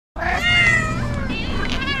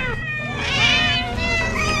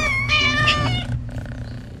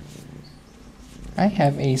I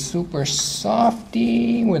have a super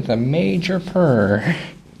softie with a major purr.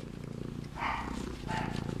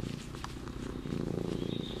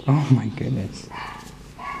 Oh my goodness.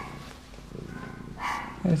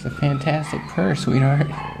 That is a fantastic purr, sweetheart.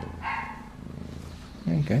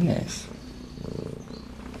 My goodness.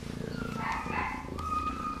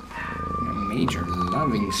 A major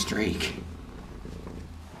loving streak.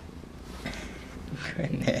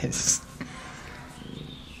 Goodness.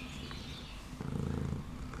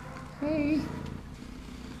 Hey.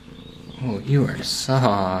 Oh, you are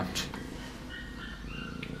soft.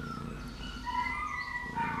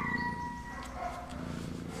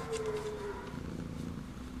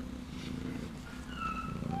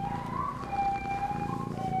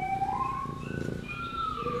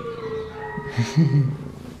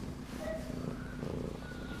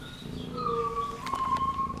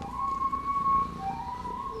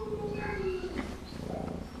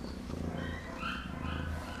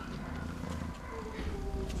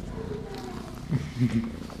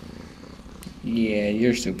 Yeah,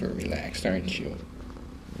 you're super relaxed, aren't you?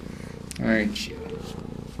 Aren't you?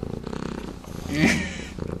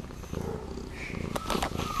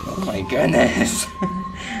 Oh my goodness.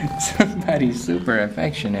 Somebody's super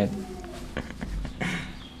affectionate.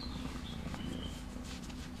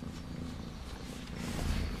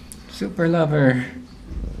 Super lover.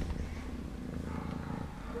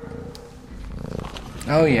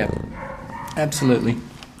 Oh yeah, absolutely.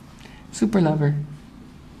 Super lover.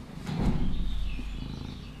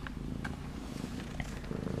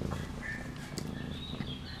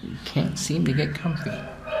 You can't seem to get comfy.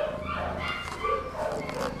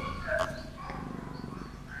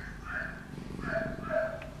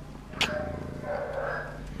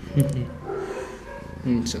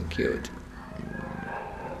 So cute.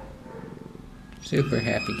 Super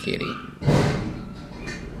happy kitty.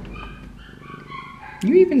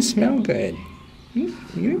 You even smell good.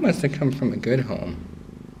 You must have come from a good home.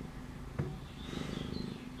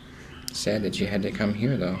 Sad that you had to come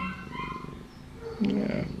here, though.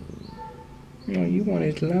 Yeah. No, you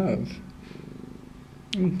wanted love.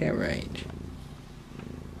 Ain't that right?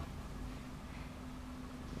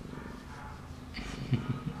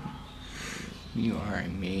 You are a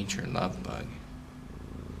major love bug.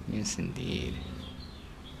 Yes, indeed.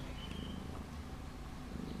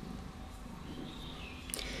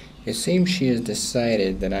 It seems she has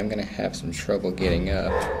decided that I'm going to have some trouble getting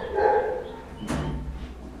up.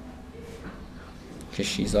 Because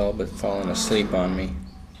she's all but fallen asleep on me.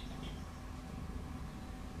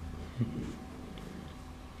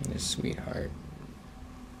 This sweetheart.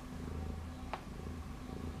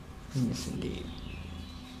 Yes, indeed.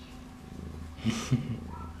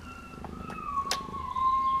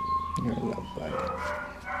 You're a love bug.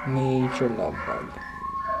 Major love bug.